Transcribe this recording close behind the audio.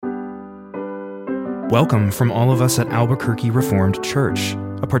Welcome from all of us at Albuquerque Reformed Church,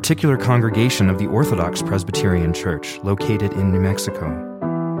 a particular congregation of the Orthodox Presbyterian Church located in New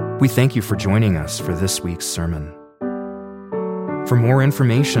Mexico. We thank you for joining us for this week's sermon. For more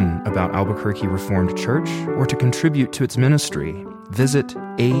information about Albuquerque Reformed Church or to contribute to its ministry, visit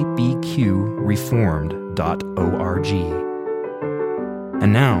abqreformed.org.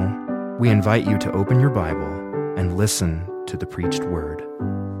 And now, we invite you to open your Bible and listen to the preached word.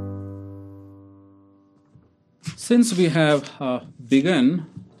 Since we have begun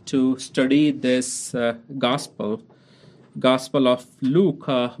to study this Gospel of Luke,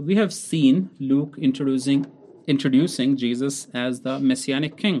 we have seen Luke introducing Jesus as the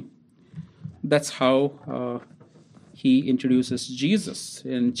Messianic King. That's how he introduces Jesus.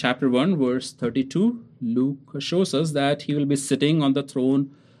 In chapter 1, verse 32, Luke shows us that he will be sitting on the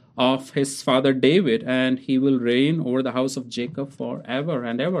throne of his father David, and he will reign over the house of Jacob forever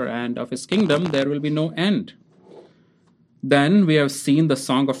and ever, and of his kingdom there will be no end. Then we have seen the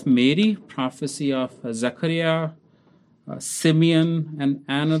Song of Mary, prophecy of Zechariah, Simeon, and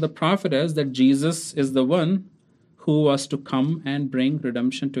Anna the prophetess, that Jesus is the one who was to come and bring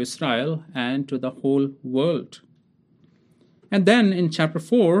redemption to Israel and to the whole world. And then in chapter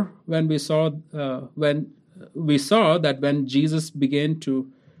 4, when we saw that when Jesus began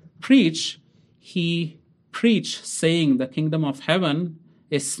to preach, he preached saying the kingdom of heaven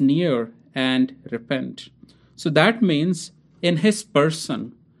is near and repent. So that means in his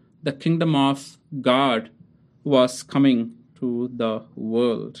person, the kingdom of God was coming to the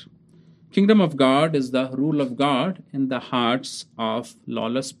world. Kingdom of God is the rule of God in the hearts of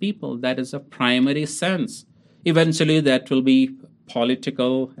lawless people. That is a primary sense. Eventually that will be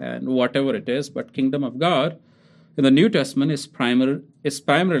political and whatever it is, but kingdom of God in the New Testament is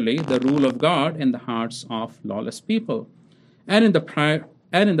primarily the rule of God in the hearts of lawless people. And in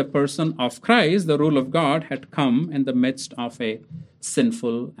the person of Christ, the rule of God had come in the midst of a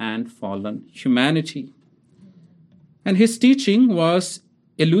sinful and fallen humanity. And his teaching was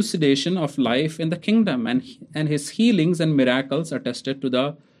elucidation of life in the kingdom, and his healings and miracles attested to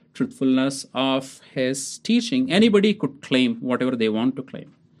the truthfulness of his teaching. Anybody could claim whatever they want to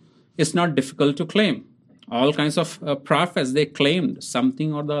claim. It's not difficult to claim. All kinds of prophets, they claimed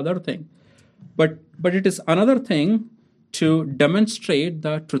something or the other thing. But it is another thing to demonstrate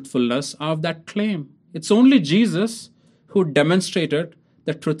the truthfulness of that claim. It's only Jesus who demonstrated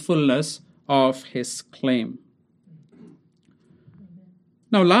the truthfulness of his claim.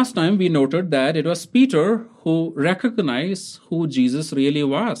 Now, last time we noted that it was Peter who recognized who Jesus really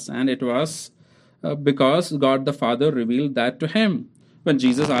was, and it was because God the Father revealed that to him. When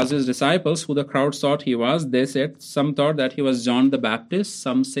Jesus asked his disciples who the crowd thought he was, they said some thought that he was John the Baptist,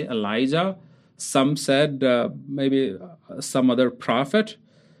 some say Elijah, some said maybe some other prophet,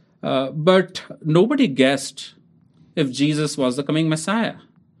 but nobody guessed if Jesus was the coming Messiah.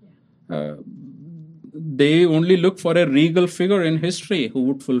 They only looked for a regal figure in history who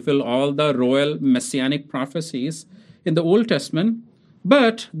would fulfill all the royal messianic prophecies in the Old Testament,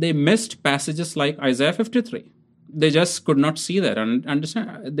 but they missed passages like Isaiah 53. They just could not see that and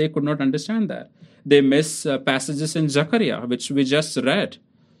understand. They could not understand that. They miss passages in Zechariah, which we just read.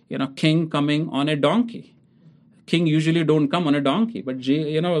 King coming on a donkey. King usually don't come on a donkey, but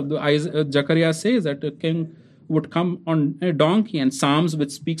Zechariah says that the king would come on a donkey, and Psalms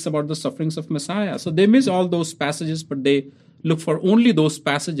which speaks about the sufferings of Messiah. So they miss all those passages, but they look for only those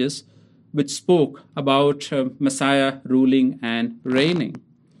passages which spoke about Messiah ruling and reigning.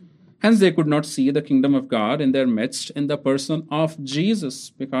 Hence they could not see the kingdom of God in their midst in the person of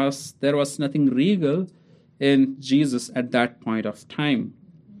Jesus, because there was nothing regal in Jesus at that point of time.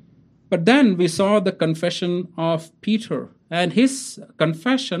 But then we saw the confession of Peter, and his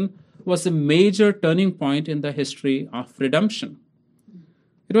confession was a major turning point in the history of redemption.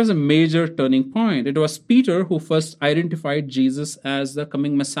 It was a major turning point. It was Peter who first identified Jesus as the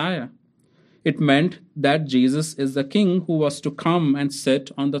coming Messiah. It meant that Jesus is the king who was to come and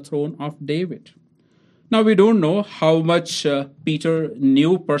sit on the throne of David. Now, we don't know how much Peter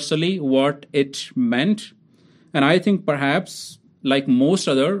knew personally what it meant, and I think perhaps like most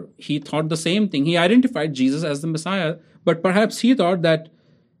other, he thought the same thing. He identified Jesus as the Messiah, but perhaps he thought that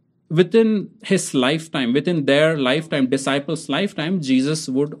within his lifetime, within their lifetime, disciples' lifetime, Jesus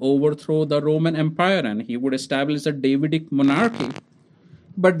would overthrow the Roman Empire and he would establish a Davidic monarchy.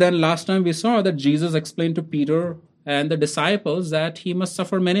 But then last time we saw that Jesus explained to Peter and the disciples that he must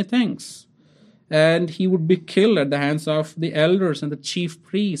suffer many things, and he would be killed at the hands of the elders and the chief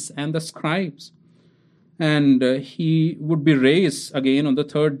priests and the scribes. And he would be raised again on the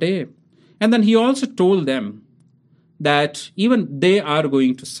third day. And then he also told them that even they are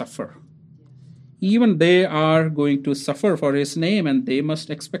going to suffer. even they are going to suffer for his name, and they must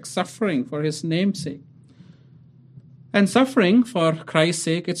expect suffering for his name's sake. And suffering for Christ's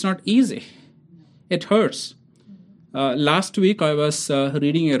sake, it's not easy. It hurts. Last week, I was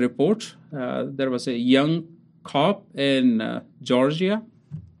reading a report. There was a young cop in Georgia.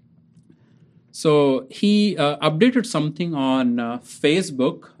 So he updated something on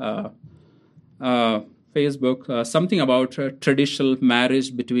Facebook, something about traditional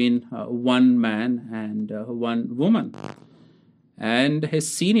marriage between one man and one woman. And his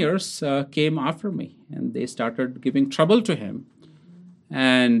seniors came after me, and they started giving trouble to him.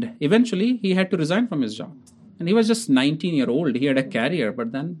 And eventually, he had to resign from his job. And he was just 19-year-old. He had a career,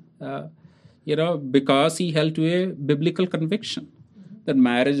 but then, because he held to a biblical conviction that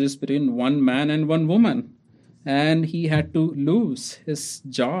marriage is between one man and one woman, and he had to lose his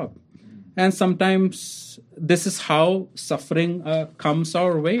job. And sometimes this is how suffering comes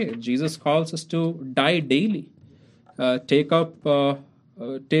our way. Jesus calls us to die daily, take up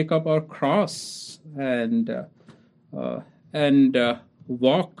our cross and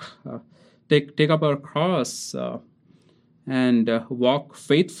walk. Take up our cross and walk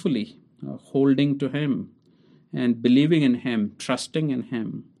faithfully, holding to Him and believing in Him, trusting in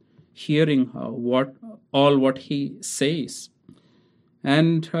Him, hearing what He says.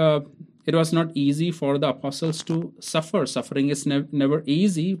 And it was not easy for the apostles to suffer. Suffering is never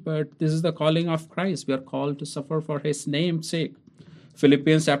easy, but this is the calling of Christ. We are called to suffer for His name's sake.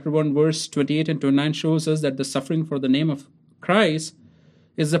 Philippians chapter 1, verse 28 and 29 shows us that the suffering for the name of Christ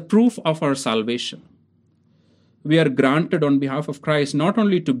is the proof of our salvation. We are granted on behalf of Christ not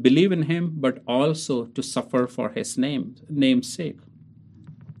only to believe in Him, but also to suffer for His name's sake.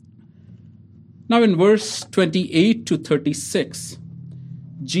 Now in verse 28 to 36,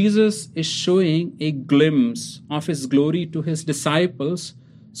 Jesus is showing a glimpse of His glory to His disciples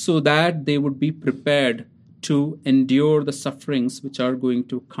so that they would be prepared to endure the sufferings which are going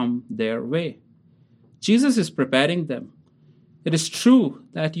to come their way. Jesus is preparing them. It is true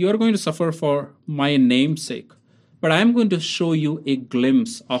that you are going to suffer for my name's sake, but I am going to show you a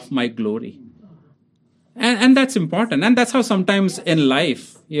glimpse of my glory. And that's important. And that's how sometimes in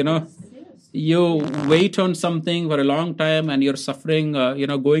life, you wait on something for a long time and you're suffering,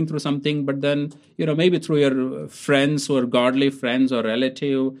 going through something, but then, maybe through your friends who are godly friends or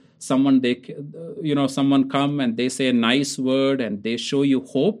relative, someone come and they say a nice word and they show you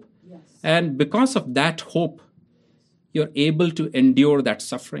hope. Yes. And because of that hope, you're able to endure that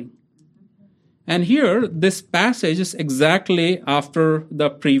suffering. And here, this passage is exactly after the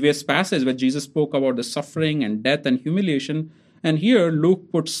previous passage where Jesus spoke about the suffering and death and humiliation. And here,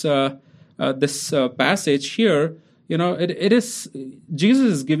 Luke puts this passage here, it is Jesus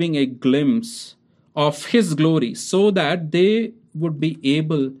is giving a glimpse of His glory so that they would be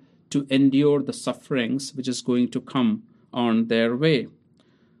able to endure the sufferings which is going to come on their way.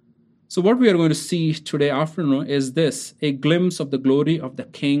 So what we are going to see today afternoon is this, a glimpse of the glory of the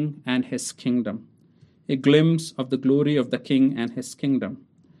King and His kingdom. A glimpse of the glory of the King and His kingdom.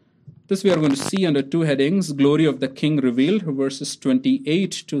 This we are going to see under two headings, glory of the King revealed, verses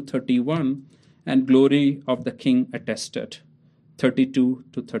 28 to 31, and glory of the King attested, 32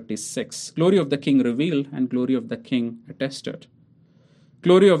 to 36. Glory of the King revealed and glory of the King attested.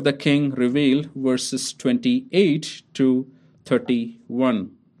 Glory of the King revealed, verses 28 to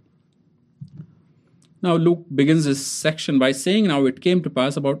 31. Now Luke begins this section by saying, now it came to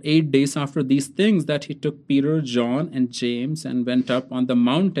pass about 8 days after these things that he took Peter, John, and James and went up on the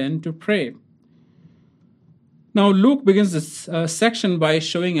mountain to pray. Now Luke begins this section by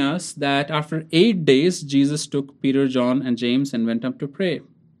showing us that after 8 days, Jesus took Peter, John, and James and went up to pray.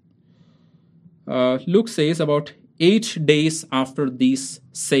 Luke says about 8 days after these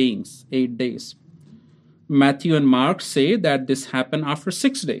sayings, 8 days. Matthew and Mark say that this happened after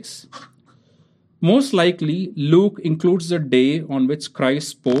 6 days. Most likely, Luke includes the day on which Christ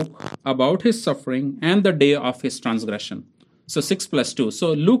spoke about His suffering and the day of His transgression. So 6 plus 2.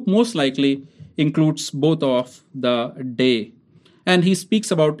 So Luke most likely includes both of the day. And he speaks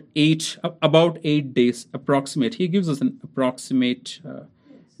about 8 days approximate. He gives us an approximate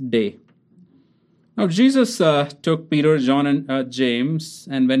day. Now Jesus took Peter, John, and James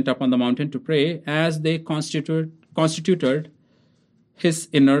and went up on the mountain to pray as they constituted His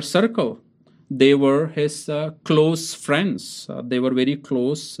inner circle. They were His close friends. They were very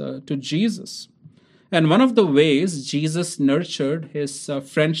close to Jesus. And one of the ways Jesus nurtured His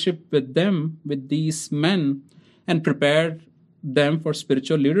friendship with them, with these men, and prepared them for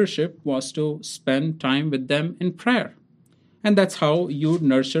spiritual leadership was to spend time with them in prayer. And that's how you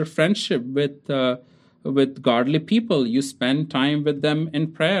nurture friendship with with godly people. You spend time with them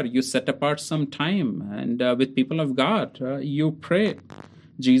in prayer. You set apart some time, and with people of God, you pray.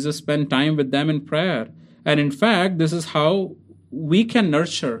 Jesus spent time with them in prayer. And in fact, this is how we can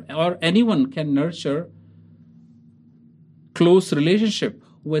nurture, or anyone can nurture, close relationship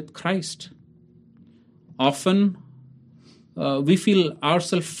with Christ. Often, we feel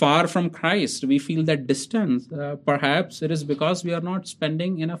ourselves far from Christ. We feel that distance. Perhaps it is because we are not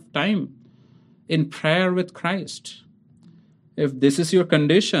spending enough time in prayer with Christ. If this is your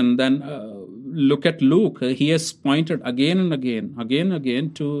condition, then look at Luke. He has pointed again and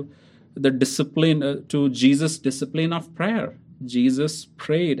again to the discipline, to Jesus' discipline of prayer. Jesus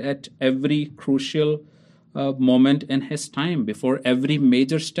prayed at every crucial moment in his time. Before every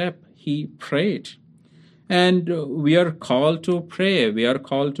major step, he prayed. And we are called to pray. We are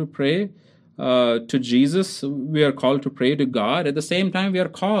called to pray to Jesus. We are called to pray to God. At the same time, we are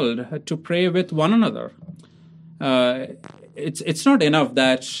called to pray with one another. It's not enough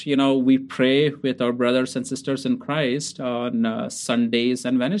that we pray with our brothers and sisters in Christ on Sundays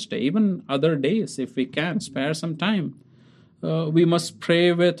and Wednesday. Even other days, if we can spare some time, we must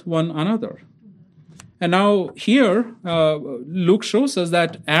pray with one another. And now here, Luke shows us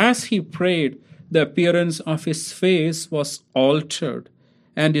that as he prayed, the appearance of his face was altered,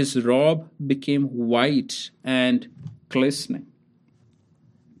 and his robe became white and glistening.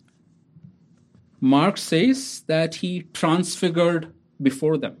 Mark says that he transfigured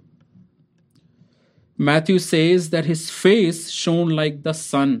before them. Matthew says that his face shone like the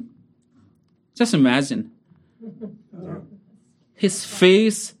sun. Just imagine. His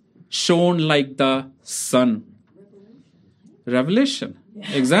face shone like the sun. Revelation.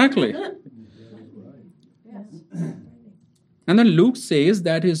 Exactly. And then Luke says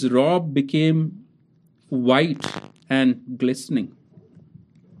that his robe became white and glistening.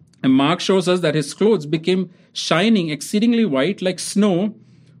 And Mark shows us that his clothes became shining, exceedingly white like snow,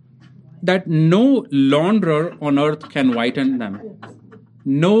 that no launderer on earth can whiten them.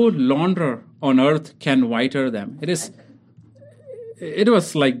 No launderer on earth can whiten them. It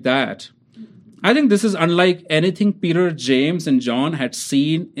was like that. I think this is unlike anything Peter, James, and John had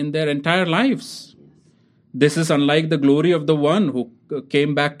seen in their entire lives. This is unlike the glory of the one who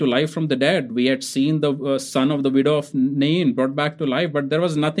came back to life from the dead. We had seen the son of the widow of Nain brought back to life, but there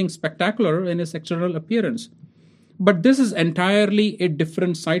was nothing spectacular in his external appearance. But this is entirely a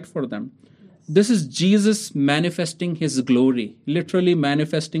different sight for them. This is Jesus manifesting his glory, literally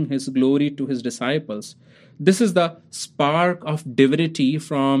manifesting his glory to his disciples. This is the spark of divinity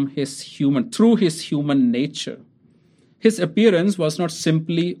through his human nature. His appearance was not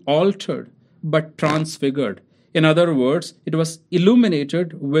simply altered, but transfigured. In other words, it was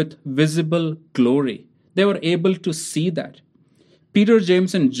illuminated with visible glory. They were able to see that. Peter,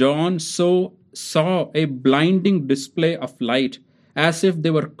 James, and John saw a blinding display of light, as if they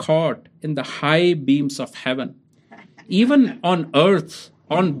were caught in the high beams of heaven. Even on earth,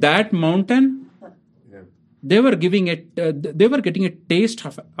 on that mountain, they were getting a taste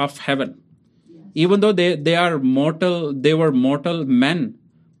of heaven. Even though they were mortal men.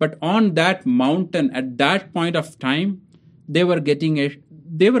 But on that mountain, at that point of time, they were getting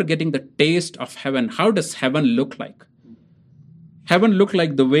the taste of heaven. How does heaven look like? Heaven looked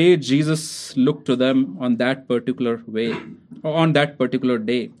like the way Jesus looked to them on that particular way, or on that particular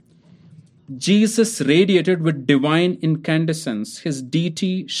day. Jesus radiated with divine incandescence, his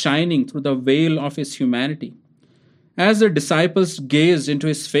deity shining through the veil of his humanity. As the disciples gazed into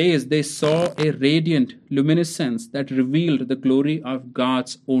his face, they saw a radiant luminescence that revealed the glory of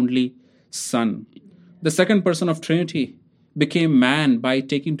God's only Son. The second person of Trinity became man by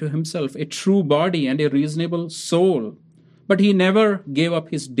taking to himself a true body and a reasonable soul. But he never gave up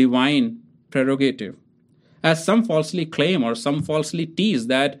his divine prerogative. As some falsely claim or some falsely tease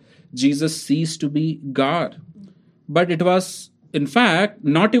that Jesus ceased to be God. But it was, in fact,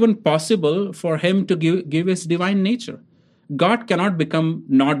 not even possible for him to give his divine nature. God cannot become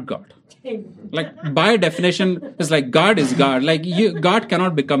not God. Like, by definition, it's like God is God. Like, God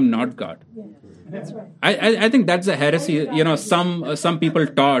cannot become not God. That's right. I think that's a heresy. Some people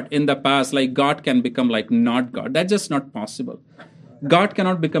taught in the past, like God can become like not God. That's just not possible. God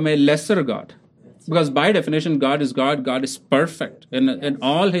cannot become a lesser God. Because by definition, God is God. God is perfect in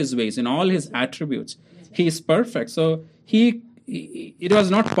all his ways, in all his attributes. He is perfect. So it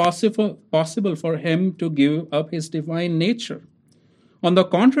was not possible for him to give up his divine nature. On the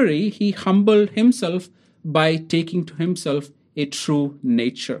contrary, he humbled himself by taking to himself a true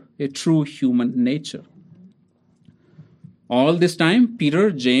nature, a true human nature. All this time,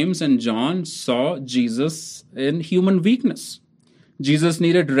 Peter, James, and John saw Jesus in human weakness. Jesus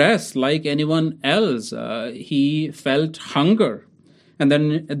needed rest like anyone else. He felt hunger. And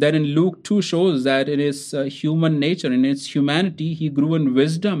then in Luke 2 shows that in his human nature, in his humanity, he grew in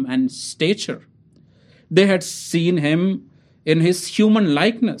wisdom and stature. They had seen him in his human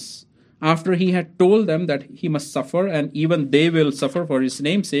likeness. After he had told them that he must suffer and even they will suffer for his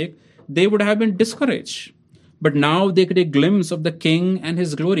name's sake, they would have been discouraged. But now they get a glimpse of the King and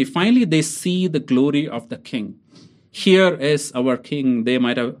his glory. Finally, they see the glory of the King. Here is our King, they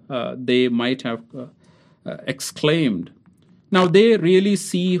might have exclaimed. Now they really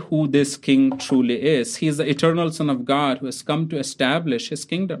see who this King truly is. He is the eternal Son of God who has come to establish his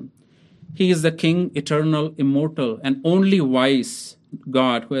kingdom. He is the King, eternal, immortal, and only wise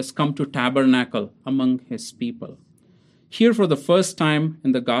God who has come to tabernacle among his people. Here, for the first time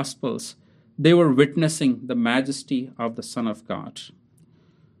in the Gospels, they were witnessing the majesty of the Son of God.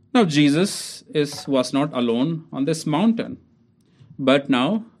 Now, Jesus was not alone on this mountain, but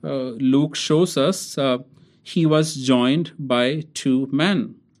now Luke shows us he was joined by two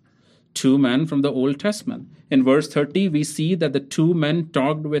men from the Old Testament. In verse 30, we see that the two men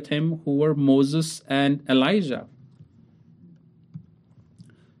talked with him who were Moses and Elijah.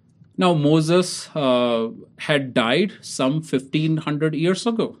 Now, Moses had died some 1,500 years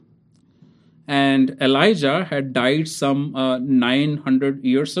ago, and Elijah had died some 900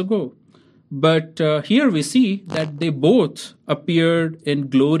 years ago. But here we see that they both appeared in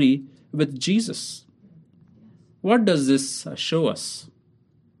glory with Jesus. What does this show us?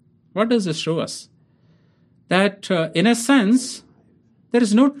 What does this show us? That in a sense, there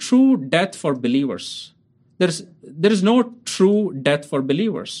is no true death for believers. There is no true death for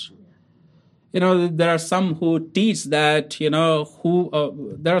believers. There are some who teach that,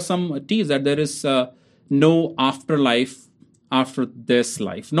 there are some teach that there is no afterlife after this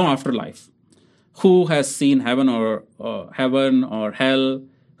life, no afterlife. Who has seen heaven or hell?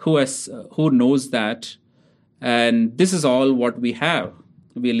 Who knows that? And this is all what we have.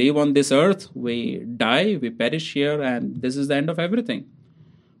 We live on this earth, we die, we perish here, and this is the end of everything.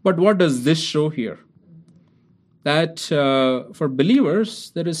 But what does this show here? That for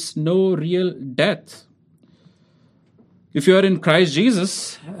believers, there is no real death. If you are in Christ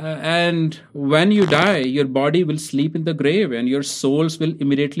Jesus, and when you die, your body will sleep in the grave, and your souls will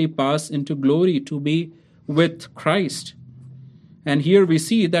immediately pass into glory to be with Christ. And here we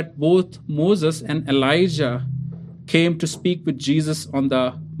see that both Moses and Elijah came to speak with Jesus on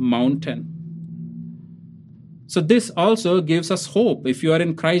the mountain. So this also gives us hope. If you are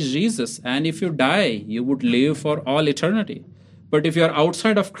in Christ Jesus and if you die, you would live for all eternity. But if you are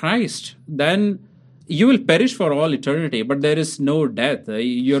outside of Christ, then you will perish for all eternity, but there is no death.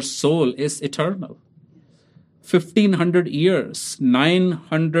 Your soul is eternal. 1,500 years,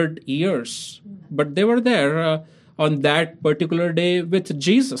 900 years, but they were there on that particular day with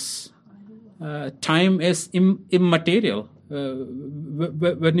Jesus. Time is immaterial.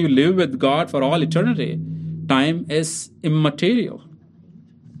 When you live with God for all eternity, time is immaterial.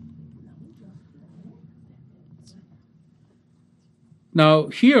 Now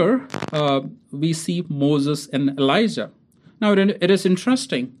here we see Moses and Elijah. Now it is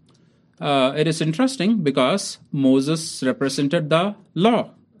interesting. It is interesting because Moses represented the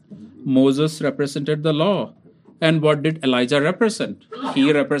law. Moses represented the law. And what did Elijah represent?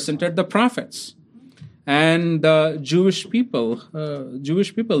 He represented the prophets. And the Jewish people,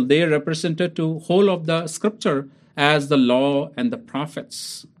 they represented the whole of the scripture as the law and the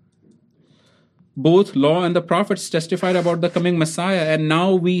prophets. Both law and the prophets testified about the coming Messiah, and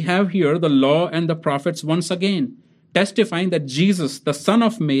now we have here the law and the prophets once again, testifying that Jesus, the Son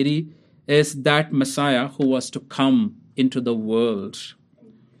of Mary, is that Messiah who was to come into the world.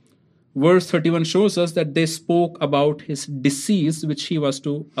 Verse 31 shows us that they spoke about his decease, which he was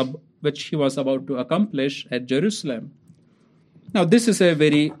about to accomplish at Jerusalem. Now, this is a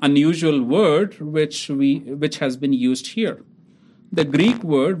very unusual word which has been used here. The Greek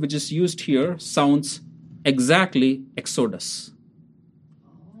word which is used here sounds exactly Exodus.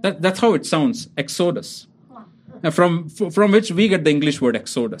 That's how it sounds, Exodus, from which we get the English word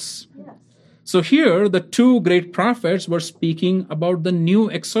Exodus. So here, the two great prophets were speaking about the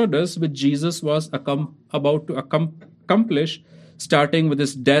new Exodus which Jesus was about to accomplish, starting with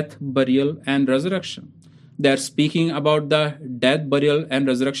his death, burial, and resurrection. They are speaking about the death, burial, and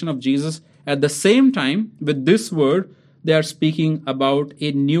resurrection of Jesus. At the same time, with this word, they are speaking about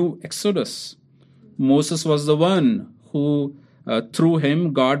a new Exodus. Moses was the one who, through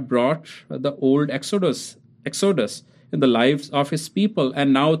him, God brought the old Exodus in the lives of his people.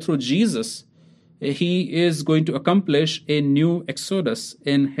 And now through Jesus, he is going to accomplish a new Exodus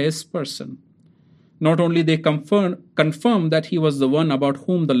in his person. Not only they confirm that he was the one about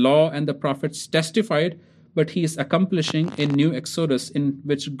whom the law and the prophets testified, but he is accomplishing a new exodus in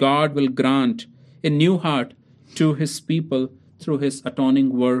which God will grant a new heart to his people through his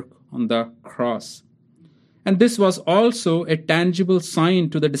atoning work on the cross. And this was also a tangible sign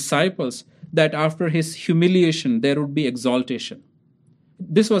to the disciples that after his humiliation there would be exaltation.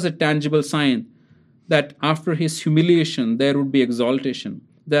 This was a tangible sign that after his humiliation there would be exaltation,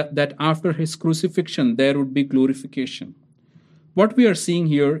 that after his crucifixion there would be glorification. What we are seeing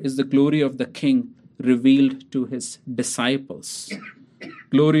here is the glory of the King revealed to his disciples.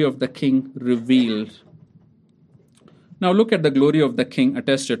 Glory of the King revealed. Now look at the glory of the King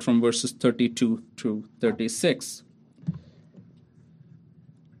attested from verses 32 to 36.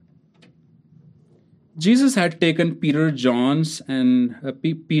 Jesus had taken Peter, John,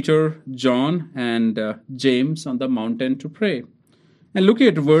 and James on the mountain to pray. And looking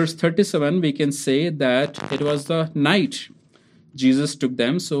at verse 37, we can say that it was the night. Jesus took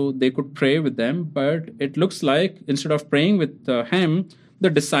them so they could pray with them, but it looks like instead of praying with him, the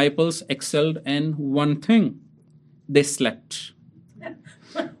disciples excelled in one thing. They slept.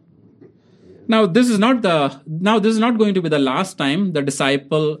 Now this is not going to be the last time the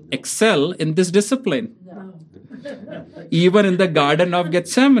disciple excel in this discipline. No. Even in the Garden of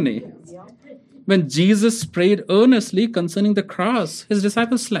Gethsemane, when Jesus prayed earnestly concerning the cross, his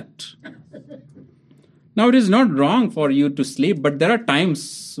disciples slept. Now it is not wrong for you to sleep, but there are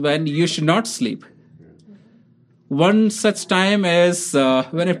times when you should not sleep. One such time is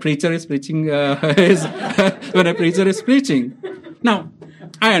when a preacher is preaching. When a preacher is preaching. Now,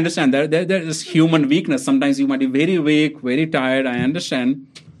 I understand that there is human weakness. Sometimes you might be very weak, very tired. I understand,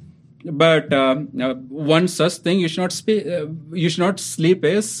 but one such thing you should not sleep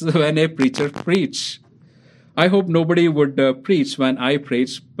is when a preacher preach. I hope nobody would preach when I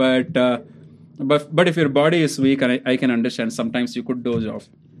preach, but if your body is weak, I can understand. Sometimes you could doze off.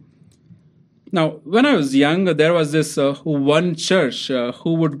 Now, when I was young, there was this one church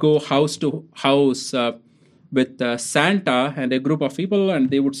who would go house to house with Santa and a group of people, and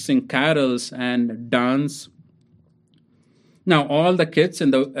they would sing carols and dance. Now, all the kids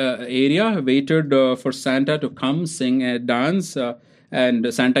in the area waited for Santa to come sing and dance,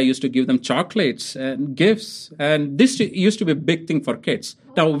 and Santa used to give them chocolates and gifts. And this used to be a big thing for kids.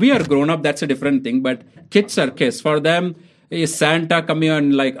 Now, we are grown up, that's a different thing, but kids are kids. For them, is Santa coming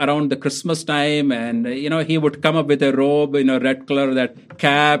on like around the Christmas time, and he would come up with a robe, red color, that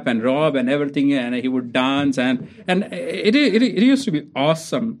cap and robe and everything, and he would dance, and it used to be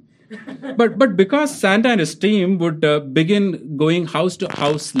awesome. But because Santa and his team would begin going house to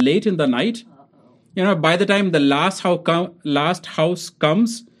house late in the night, by the time the last house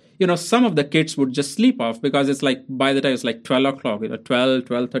comes, some of the kids would just sleep off, because it's like by the time it's like 12 o'clock,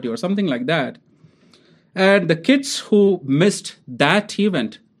 12:30 or something like that. And the kids who missed that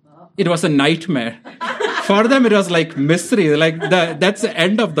event, it was a nightmare. For them, it was like misery. Like that's the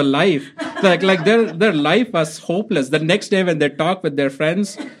end of the life. Like their life was hopeless. The next day, when they talk with their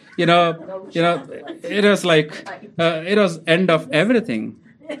friends, it was like it was end of everything.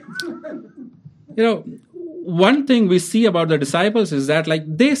 One thing we see about the disciples is that like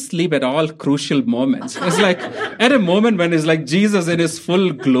they sleep at all crucial moments. It's like at a moment when it's like Jesus in his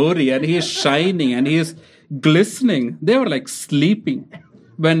full glory and he is shining and he is glistening. They were like sleeping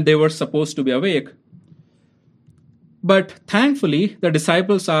when they were supposed to be awake. But thankfully, the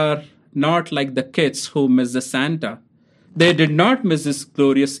disciples are not like the kids who miss the Santa. They did not miss this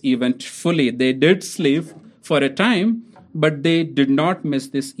glorious event fully. They did sleep for a time, but they did not miss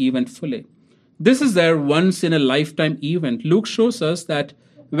this event fully. This is their once-in-a-lifetime event. Luke shows us that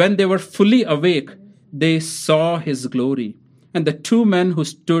when they were fully awake, they saw his glory. And the two men who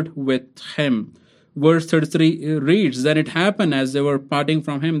stood with him. Verse 33 reads, "Then it happened as they were parting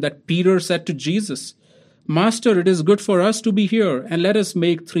from him that Peter said to Jesus, 'Master, it is good for us to be here, and let us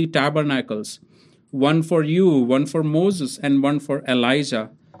make 3 tabernacles, one for you, one for Moses, and one for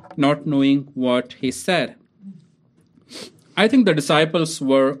Elijah,' not knowing what he said." I think the disciples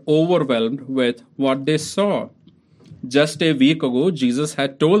were overwhelmed with what they saw. Just a week ago, Jesus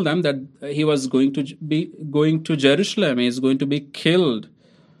had told them that he was going to Jerusalem. He is going to be killed.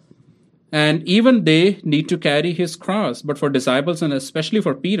 And even they need to carry his cross. But for disciples, and especially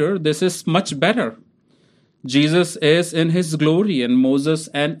for Peter, this is much better. Jesus is in his glory, and Moses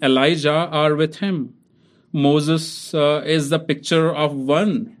and Elijah are with him. Moses is the picture of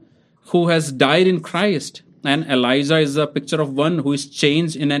one who has died in Christ. And Elijah is a picture of one who is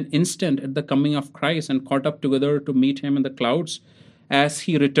changed in an instant at the coming of Christ and caught up together to meet him in the clouds as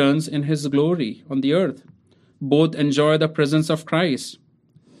he returns in his glory on the earth. Both enjoy the presence of Christ.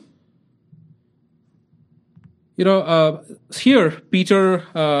 Here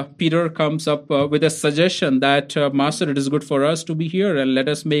Peter comes up with a suggestion that, Master, it is good for us to be here, and let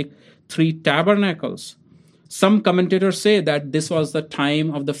us make 3 tabernacles. Some commentators say that this was the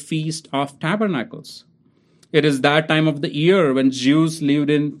time of the Feast of Tabernacles. It is that time of the year when Jews lived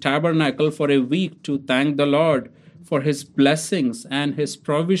in tabernacle for a week to thank the Lord for his blessings and his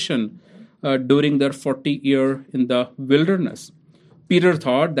provision during their 40 year in the wilderness. Peter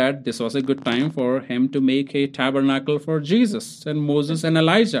thought that this was a good time for him to make a tabernacle for Jesus and Moses and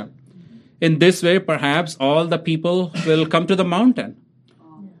Elijah. In this way, perhaps all the people will come to the mountain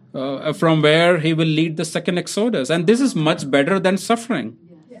from where he will lead the second Exodus. And this is much better than suffer.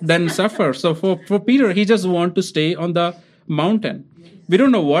 So for Peter, he just want to stay on the mountain. We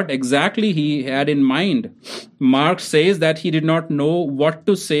don't know what exactly he had in mind. Mark says that he did not know what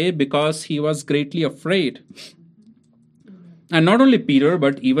to say because he was greatly afraid. And not only Peter,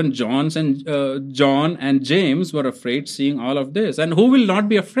 but even John and James were afraid seeing all of this. And who will not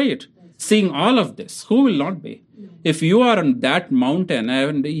be afraid seeing all of this? Who will not be? If you are on that mountain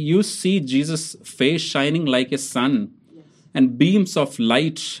and you see Jesus' face shining like a sun and beams of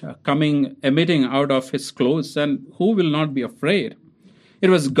light emitting out of his clothes, and who will not be afraid? It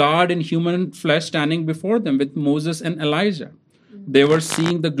was God in human flesh standing before them with Moses and Elijah. They were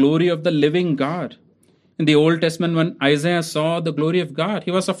seeing the glory of the living God. In the Old Testament, when Isaiah saw the glory of God,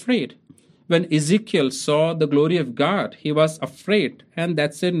 he was afraid. When Ezekiel saw the glory of God, he was afraid. And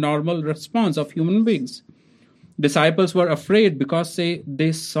that's a normal response of human beings. Disciples were afraid because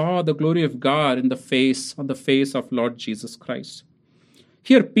they saw the glory of God on the face of Lord Jesus Christ.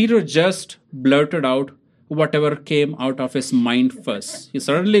 Here, Peter just blurted out whatever came out of his mind first. He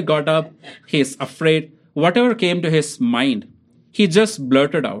suddenly got up, he's afraid. Whatever came to his mind, he just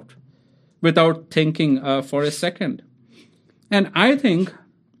blurted out without thinking for a second. And I think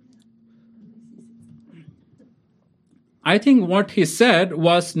what he said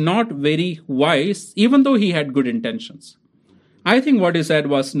was not very wise, even though he had good intentions. I think what he said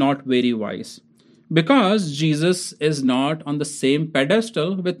was not very wise because Jesus is not on the same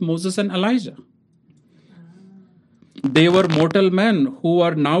pedestal with Moses and Elijah. They were mortal men who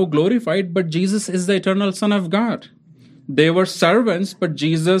are now glorified, but Jesus is the eternal Son of God. They were servants, but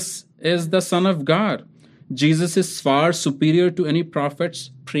Jesus is the Son of God. Jesus is far superior to any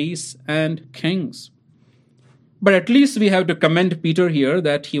prophets, priests, and kings. But at least we have to commend Peter here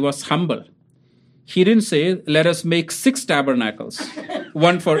that he was humble. He didn't say, let us make 6 tabernacles,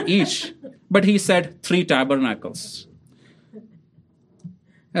 1 for each, but he said 3 tabernacles.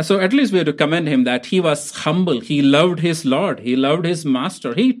 And so at least we have to commend him that he was humble. He loved his Lord. He loved his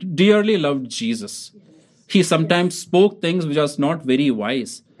Master. He dearly loved Jesus. He sometimes spoke things which was not very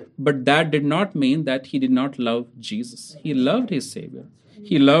wise, but that did not mean that he did not love Jesus. He loved his Savior.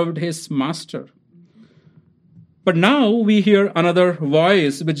 He loved his Master. But now we hear another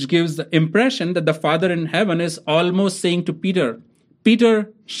voice which gives the impression that the Father in heaven is almost saying to Peter,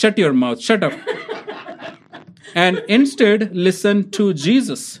 Peter, shut your mouth, shut up. And instead, listen to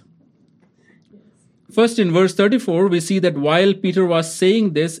Jesus. First, in verse 34, we see that while Peter was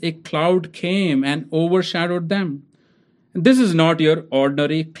saying this, a cloud came and overshadowed them. This is not your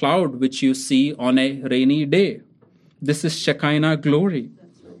ordinary cloud which you see on a rainy day. This is Shekinah glory.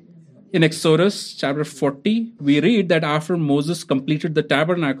 In Exodus chapter 40, we read that after Moses completed the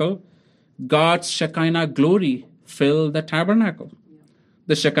tabernacle, God's Shekinah glory filled the tabernacle.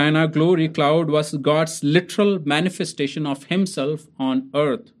 The Shekinah glory cloud was God's literal manifestation of himself on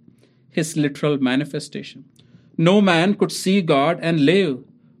earth. His literal manifestation. No man could see God and live,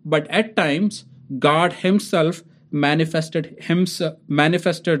 but at times God himself manifested himself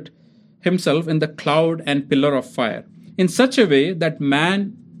in the cloud and pillar of fire in such a way that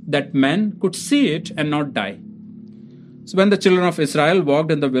men could see it and not die. So when the children of Israel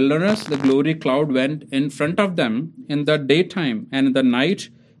walked in the wilderness, the glory cloud went in front of them in the daytime, and in the night,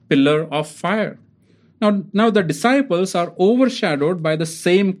 pillar of fire. Now the disciples are overshadowed by the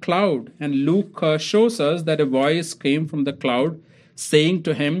same cloud, and Luke shows us that a voice came from the cloud saying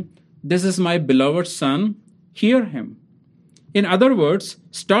to him, "This is my beloved Son, hear him." In other words,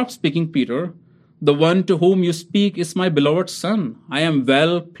 stop speaking, Peter. The one to whom you speak is my beloved Son. I am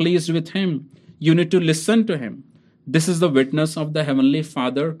well pleased with him. You need to listen to him. This is the witness of the Heavenly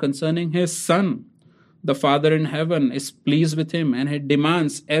Father concerning his Son. The Father in heaven is pleased with him, and he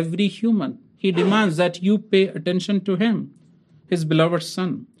demands every human. He demands that you pay attention to him, his beloved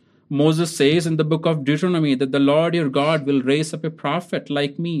Son. Moses says in the book of Deuteronomy that the Lord your God will raise up a prophet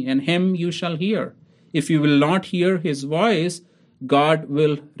like me, and him you shall hear. If you will not hear his voice, God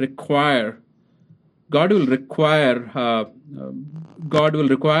will require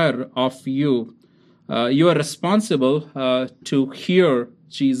of you you are responsible to hear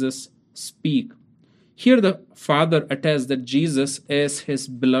Jesus speak. Here the Father attests that Jesus is his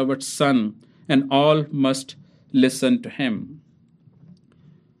beloved Son, and all must listen to him.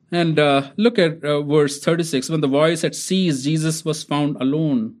 And look at verse 36. When the voice had ceased, Jesus was found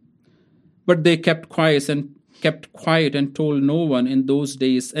alone. But they kept quiet and told no one in those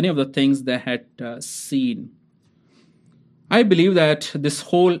days any of the things they had seen. I believe that this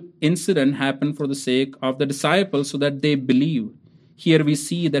whole incident happened for the sake of the disciples so that they believe. Here we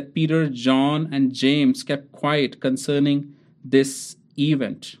see that Peter, John, and James kept quiet concerning this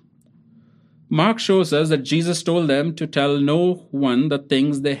event. Mark shows us that Jesus told them to tell no one the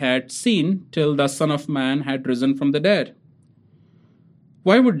things they had seen till the Son of Man had risen from the dead.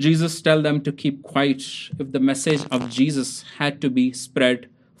 Why would Jesus tell them to keep quiet if the message of Jesus had to be spread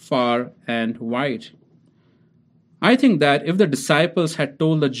far and wide? I think that if the disciples had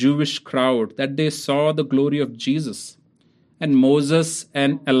told the Jewish crowd that they saw the glory of Jesus, and Moses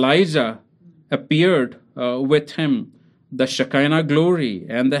and Elijah appeared with him, the Shekinah glory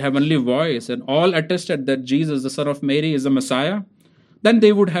and the heavenly voice, and all attested that Jesus, the Son of Mary, is the Messiah, then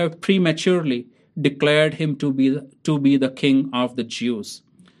they would have prematurely declared him to be the King of the Jews.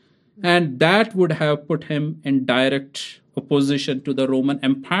 And that would have put him in direct opposition to the Roman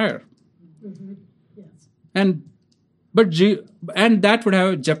Empire. Mm-hmm. Yes. And that would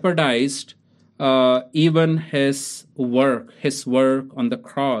have jeopardized even his work on the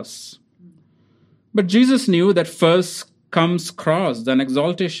cross. But Jesus knew that first comes cross, then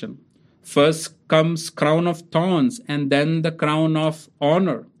exaltation. First comes crown of thorns, and then the crown of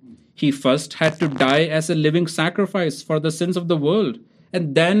honor. He first had to die as a living sacrifice for the sins of the world,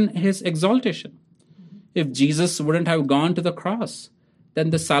 and then his exaltation. If Jesus wouldn't have gone to the cross, then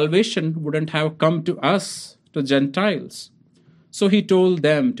the salvation wouldn't have come to us, to Gentiles. So he told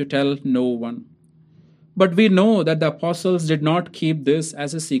them to tell no one. But we know that the apostles did not keep this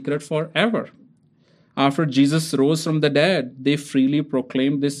as a secret forever. After Jesus rose from the dead, they freely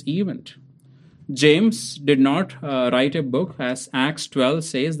proclaimed this event. James did not write a book, as Acts 12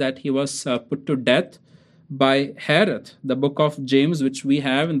 says that he was put to death by Herod. The book of James, which we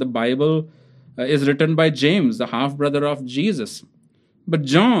have in the Bible, is written by James, the half-brother of Jesus. But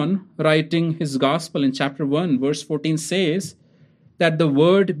John, writing his gospel in chapter 1, verse 14, says that the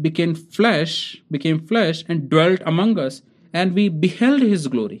Word became flesh and dwelt among us, and we beheld his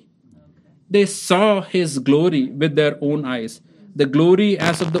glory. They saw his glory with their own eyes, the glory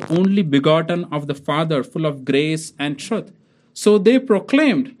as of the only begotten of the Father, full of grace and truth. So they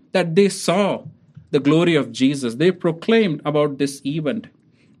proclaimed that they saw the glory of Jesus. They proclaimed about this event.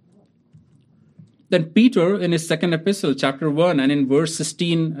 Then Peter, in his second epistle, chapter 1, and in verse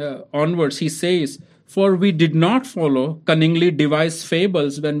 16 onwards, he says, "For we did not follow cunningly devised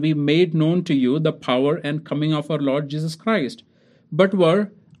fables when we made known to you the power and coming of our Lord Jesus Christ, but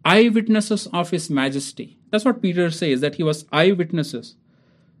were eyewitnesses of his majesty." That's what Peter says, that he was eyewitnesses.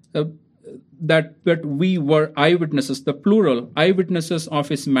 That we were eyewitnesses, the plural, eyewitnesses of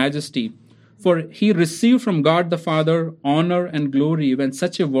his majesty. For he received from God the Father honor and glory when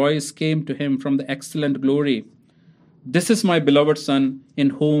such a voice came to him from the excellent glory. "This is my beloved Son,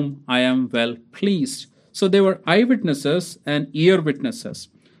 in whom I am well pleased." So they were eyewitnesses and ear witnesses.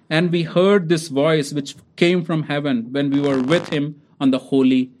 And we heard this voice which came from heaven when we were with him on the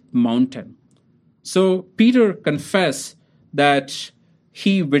holy mountain. So Peter confessed that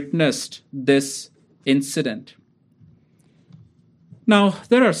he witnessed this incident. Now,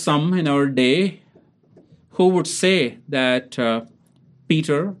 there are some in our day who would say that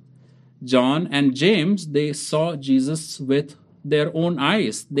Peter, John, and James, they saw Jesus with their own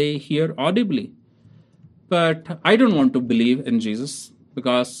eyes. They hear audibly. But I don't want to believe in Jesus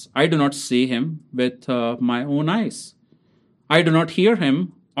because I do not see him with my own eyes. I do not hear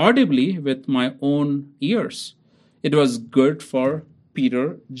him audibly with my own ears. It was good for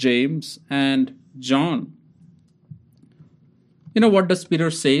Peter, James, and John. You know what does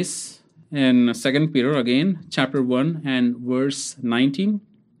Peter says in 2 Peter again, chapter 1 and verse 19?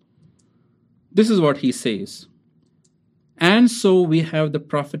 This is what he says. "And so we have the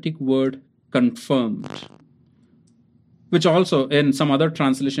prophetic word confirmed," which also in some other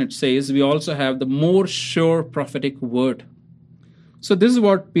translation it says we also have the more sure prophetic word. So this is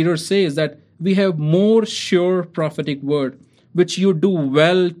what Peter says, that we have more sure prophetic word, which you do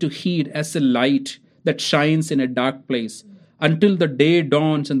well to heed as a light that shines in a dark place, until the day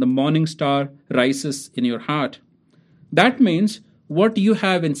dawns and the morning star rises in your heart. That means what you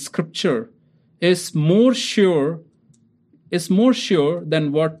have in Scripture is more sure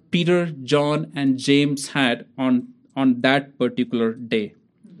than what Peter, John, and James had on that particular day.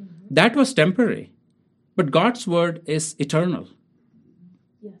 That was temporary. But God's word is eternal.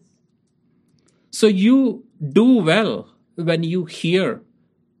 Yes. So you do well when you hear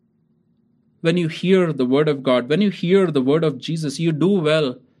the word of God, when you hear the word of Jesus. You do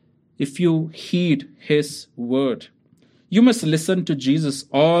well if you heed his word. You must listen to Jesus,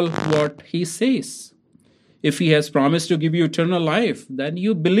 all what he says. If he has promised to give you eternal life, then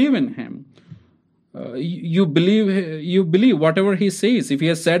you believe in him. You believe whatever he says. If he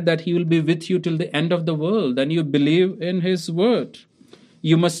has said that he will be with you till the end of the world, then you believe in his word.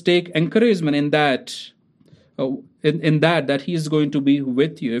 You must take encouragement in that, that he is going to be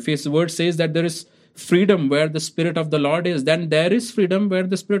with you. If his word says that there is freedom where the Spirit of the Lord is, then there is freedom where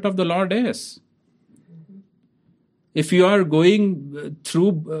the Spirit of the Lord is. If you are going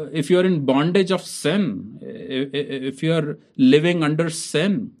through, if you are in bondage of sin, if you are living under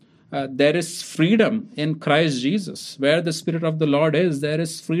sin, there is freedom in Christ Jesus. Where the Spirit of the Lord is, there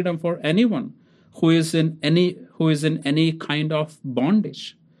is freedom for anyone who is in any kind of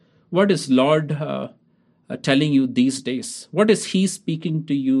bondage. What is Lord telling you these days? What is he speaking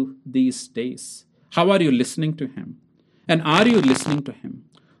to you these days? How are you listening to him? And are you listening to him?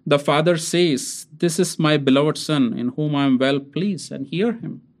 The Father says, "This is my beloved Son, in whom I am well pleased," and hear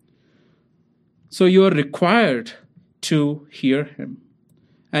him. So you are required to hear him.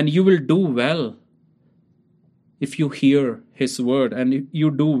 And you will do well if you hear his word, and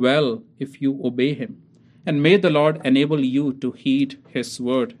you do well if you obey him. And may the Lord enable you to heed his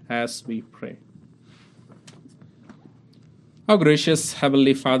word as we pray. Our gracious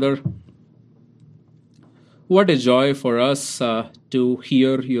Heavenly Father, what a joy for us to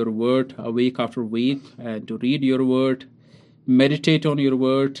hear your word week after week, and to read your word, meditate on your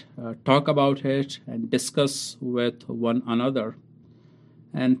word, talk about it, and discuss with one another.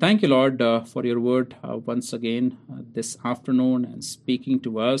 And thank you, Lord, for your word once again this afternoon, and speaking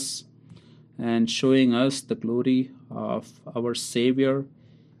to us and showing us the glory of our Savior.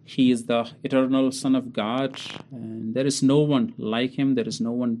 He is the eternal Son of God, and there is no one like him. There is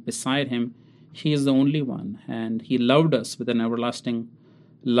no one beside him. He is the only one, and he loved us with an everlasting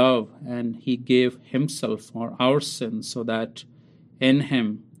love, and he gave himself for our sins, so that in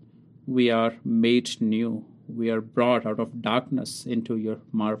him we are made new. We are brought out of darkness into your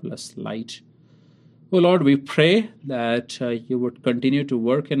marvelous light. Oh Lord, we pray that you would continue to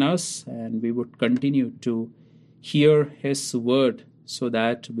work in us, and we would continue to hear his word, so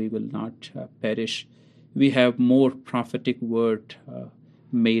that we will not perish. We have more prophetic word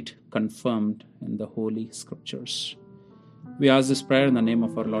made confirmed in the Holy Scriptures. We ask this prayer in the name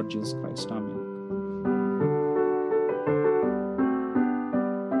of our Lord Jesus Christ. Amen.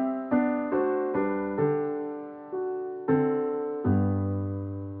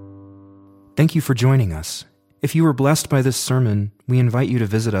 Thank you for joining us. If you were blessed by this sermon, we invite you to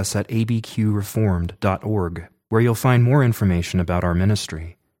visit us at abqreformed.org, where you'll find more information about our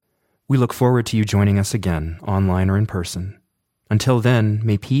ministry. We look forward to you joining us again, online or in person. Until then,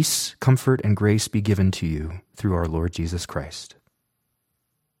 may peace, comfort, and grace be given to you through our Lord Jesus Christ.